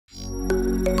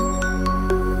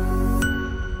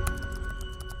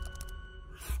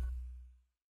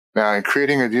Now, in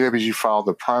creating a DWG file,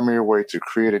 the primary way to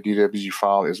create a DWG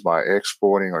file is by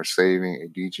exporting or saving a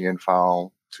DGN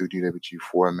file to DWG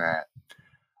format.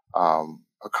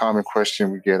 A common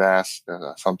question we get asked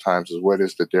sometimes is, what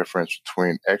is the difference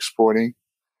between exporting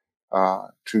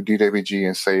to DWG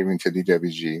and saving to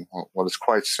DWG? Well, it's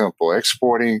quite simple.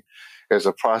 Exporting is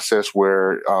a process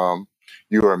where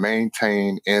you are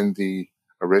maintained in the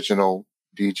original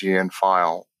DGN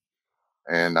file,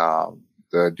 and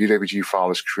the DWG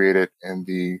file is created in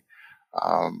the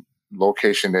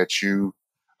location that you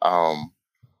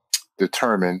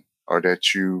determine or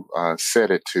that you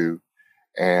set it to,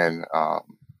 and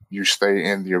you stay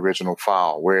in the original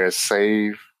file. Whereas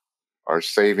save or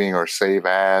saving or save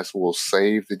as will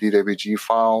save the DWG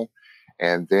file,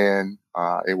 and then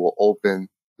it will open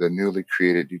the newly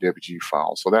created DWG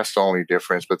file. So that's the only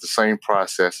difference, but the same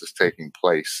process is taking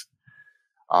place.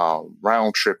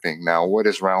 Round tripping. Now, what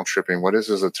is round tripping? Well, this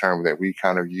is a term that we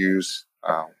kind of use.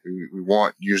 We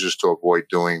want users to avoid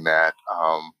doing that.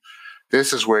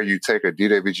 This is where you take a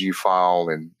DWG file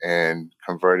and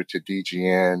convert it to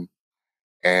DGN,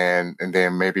 and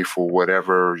then maybe for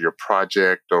whatever your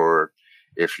project, or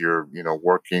if you're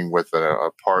working with a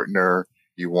partner,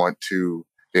 you want to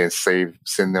then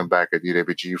send them back a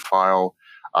DWG file.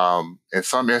 In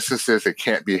some instances, it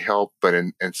can't be helped, but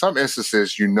in some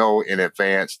instances, in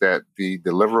advance that the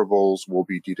deliverables will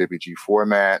be DWG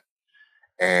format,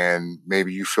 and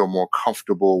maybe you feel more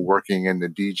comfortable working in the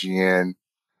DGN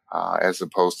as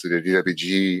opposed to the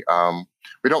DWG.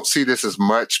 We don't see this as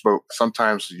much, but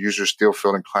sometimes users still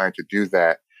feel inclined to do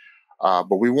that.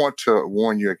 But we want to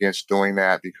warn you against doing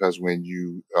that, because when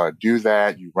you do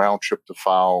that, you round trip the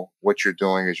file. What you're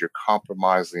doing is you're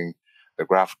compromising the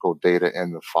graphical data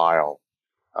in the file.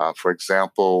 For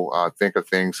example, think of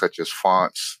things such as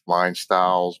fonts, line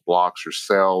styles, blocks, or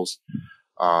cells.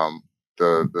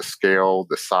 The scale,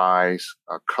 the size,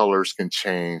 colors can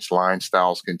change, line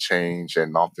styles can change,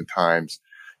 and oftentimes,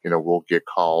 we'll get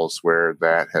calls where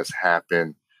that has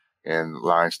happened, and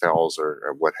line styles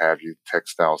or what have you,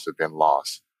 text styles have been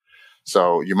lost.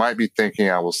 So you might be thinking,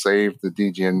 I will save the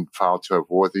DGN file to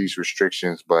avoid these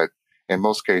restrictions, but in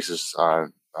most cases,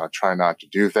 try not to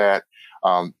do that.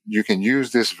 You can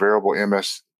use this variable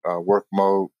MS work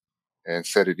mode and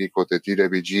set it equal to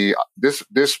DWG.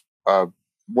 This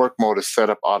work mode is set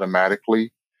up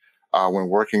automatically when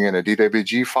working in a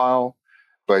DWG file,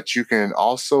 but you can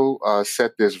also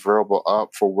set this variable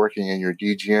up for working in your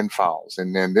DGN files.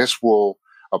 And then this will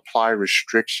apply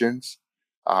restrictions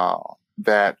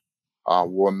that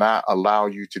will not allow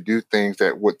you to do things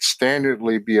that would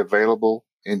standardly be available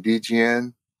in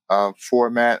DGN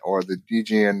format or the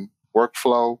DGN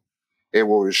workflow. It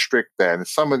will restrict that. And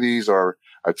some of these are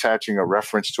attaching a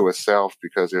reference to itself,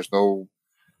 because there's no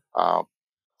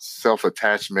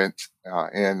self-attachment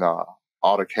in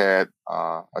AutoCAD.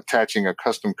 Attaching a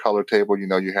custom color table,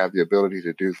 you have the ability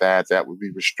to do that. That would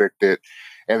be restricted.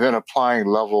 And then applying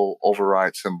level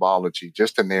override symbology,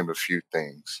 just to name a few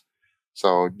things.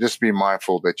 So just be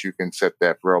mindful that you can set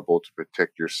that variable to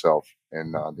protect yourself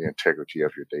and the integrity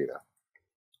of your data.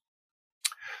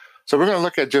 So we're going to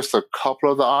look at just a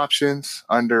couple of the options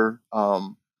under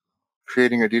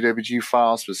creating a DWG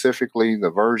file, specifically the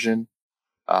version,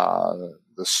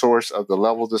 the source of the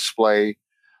level display,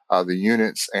 the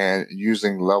units, and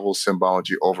using level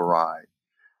symbology override.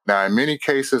 Now, in many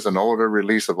cases, an older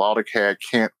release of AutoCAD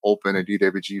can't open a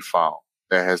DWG file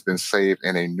that has been saved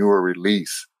in a newer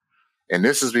release. And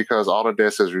this is because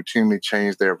Autodesk has routinely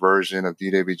changed their version of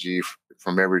DWG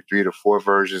from every 3 to 4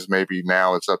 versions. Maybe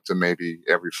now it's up to maybe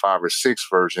every 5 or 6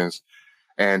 versions.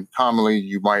 And commonly,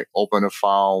 you might open a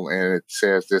file and it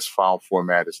says this file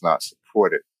format is not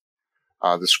supported.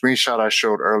 The screenshot I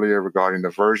showed earlier regarding the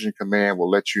version command will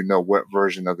let you know what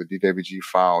version of the DWG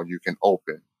file you can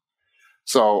open.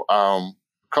 So a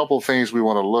couple of things we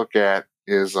want to look at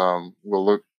is we'll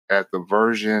look at the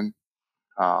version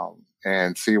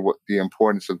and see what the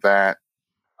importance of that.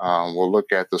 We'll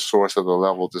look at the source of the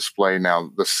level display.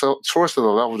 Now, the source of the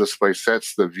level display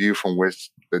sets the view from which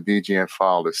the DGN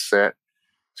file is set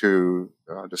to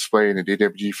display in the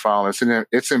DWG file.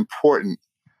 It's important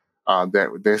that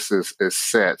this is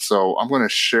set. So I'm going to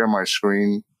share my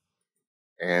screen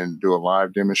and do a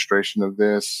live demonstration of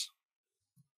this.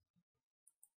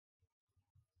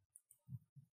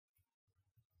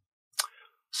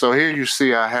 So here you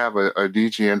see I have a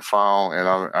DGN file,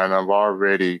 and I've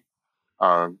already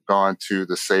gone to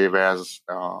the Save As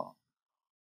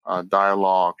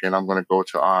dialog, and I'm going to go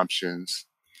to Options.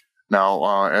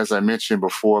 Now, as I mentioned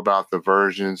before about the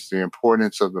versions, the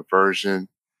importance of the version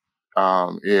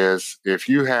is if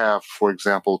you have, for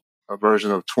example, a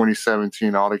version of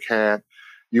 2017 AutoCAD,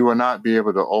 you will not be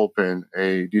able to open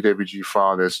a DWG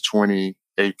file that's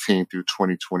 2018 through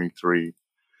 2023.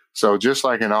 So just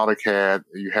like in AutoCAD,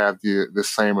 you have the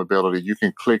same ability. You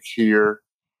can click here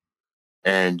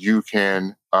and you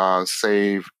can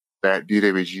save that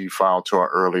DWG file to our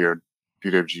earlier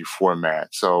DWG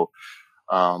format. So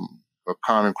a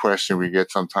common question we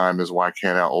get sometimes is, why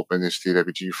can't I open this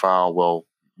DWG file? Well,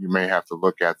 you may have to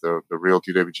look at the real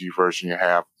DWG version you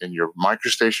have in your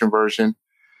MicroStation version.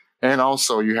 And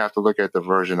also you have to look at the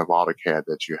version of AutoCAD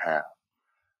that you have.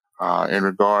 In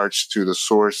regards to the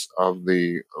source of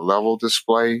the level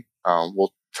display,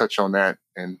 we'll touch on that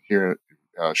in here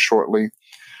shortly.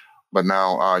 But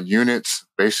now units,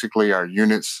 basically our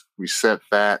units, we set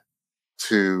that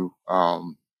to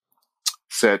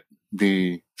set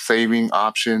the saving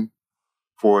option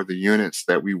for the units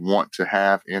that we want to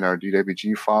have in our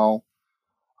DWG file.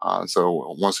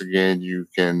 So once again, you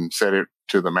can set it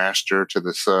to the master, to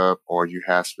the sub, or you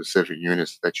have specific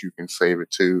units that you can save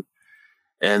it to.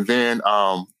 And then,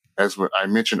 as I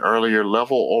mentioned earlier,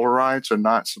 level overrides are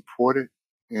not supported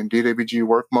in DWG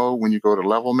work mode when you go to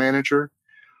level manager.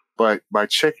 But by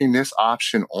checking this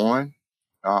option on,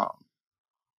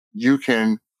 you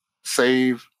can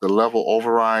save the level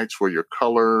overrides for your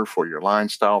color, for your line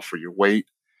style, for your weight,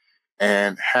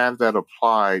 and have that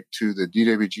applied to the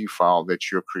DWG file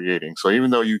that you're creating. So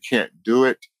even though you can't do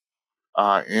it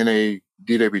in a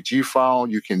DWG file,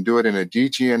 you can do it in a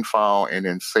DGN file and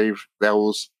then save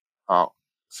those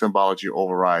symbology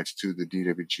overrides to the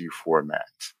DWG format.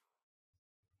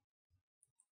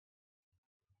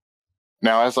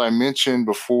 Now, as I mentioned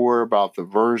before about the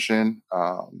version,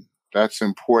 that's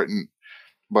important.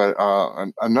 But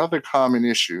another common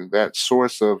issue, that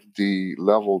source of the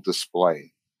level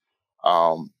display.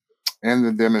 In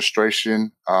the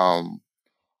demonstration,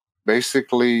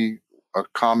 basically a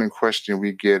common question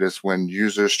we get is when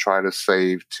users try to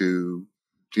save to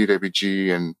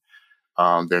DWG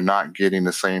and they're not getting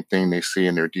the same thing they see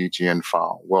in their DGN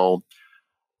file. Well,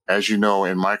 as you know,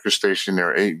 in MicroStation, there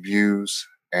are 8 views.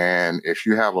 And if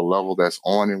you have a level that's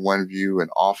on in one view and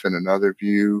off in another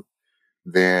view,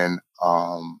 then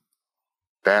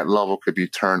that level could be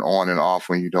turned on and off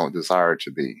when you don't desire it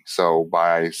to be. So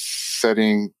by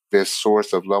setting this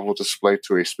source of level display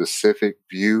to a specific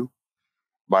view,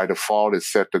 by default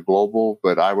it's set to global,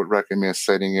 but I would recommend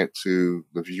setting it to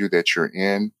the view that you're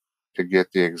in to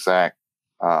get the exact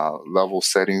level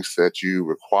settings that you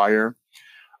require.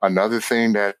 Another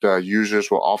thing that users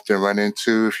will often run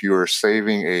into, if you are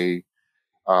saving a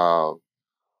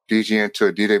DGN to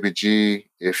a DWG,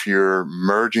 if you're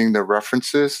merging the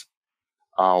references,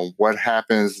 what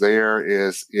happens there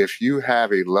is if you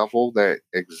have a level that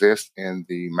exists in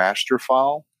the master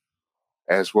file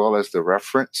as well as the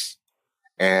reference,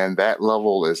 and that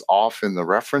level is off in the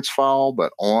reference file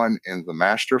but on in the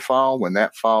master file, when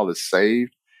that file is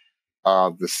saved,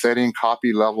 the setting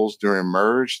copy levels during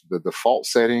merge, the default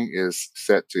setting is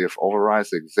set to if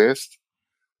overrides exist.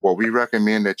 What we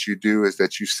recommend that you do is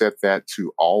that you set that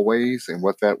to always. And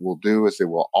what that will do is it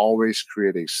will always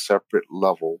create a separate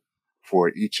level for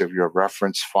each of your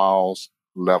reference files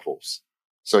levels.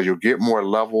 So you'll get more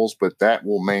levels, but that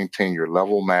will maintain your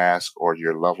level mask or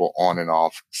your level on and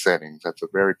off settings. That's a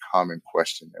very common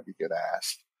question that we get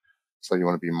asked. So you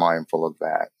want to be mindful of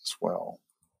that as well.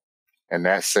 And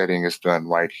that setting is done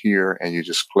right here, and you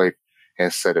just click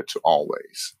and set it to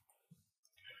always.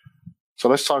 So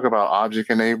let's talk about object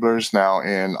enablers. Now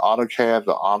in AutoCAD,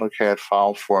 the AutoCAD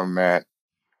file format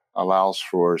allows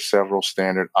for several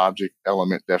standard object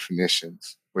element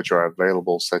definitions, which are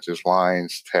available such as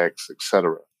lines, text,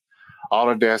 etc.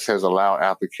 Autodesk has allowed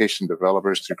application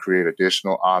developers to create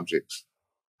additional objects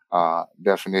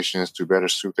definitions to better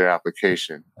suit their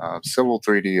application. Civil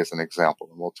 3D is an example,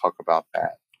 and we'll talk about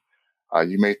that.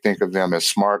 You may think of them as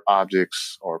smart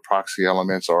objects or proxy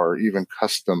elements or even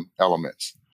custom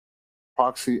elements.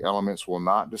 Proxy elements will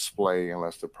not display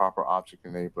unless the proper object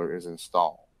enabler is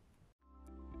installed.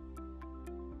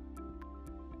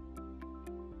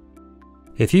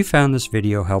 If you found this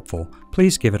video helpful,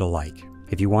 please give it a like.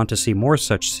 If you want to see more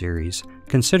such series,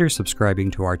 consider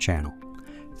subscribing to our channel.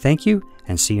 Thank you,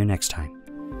 and see you next time.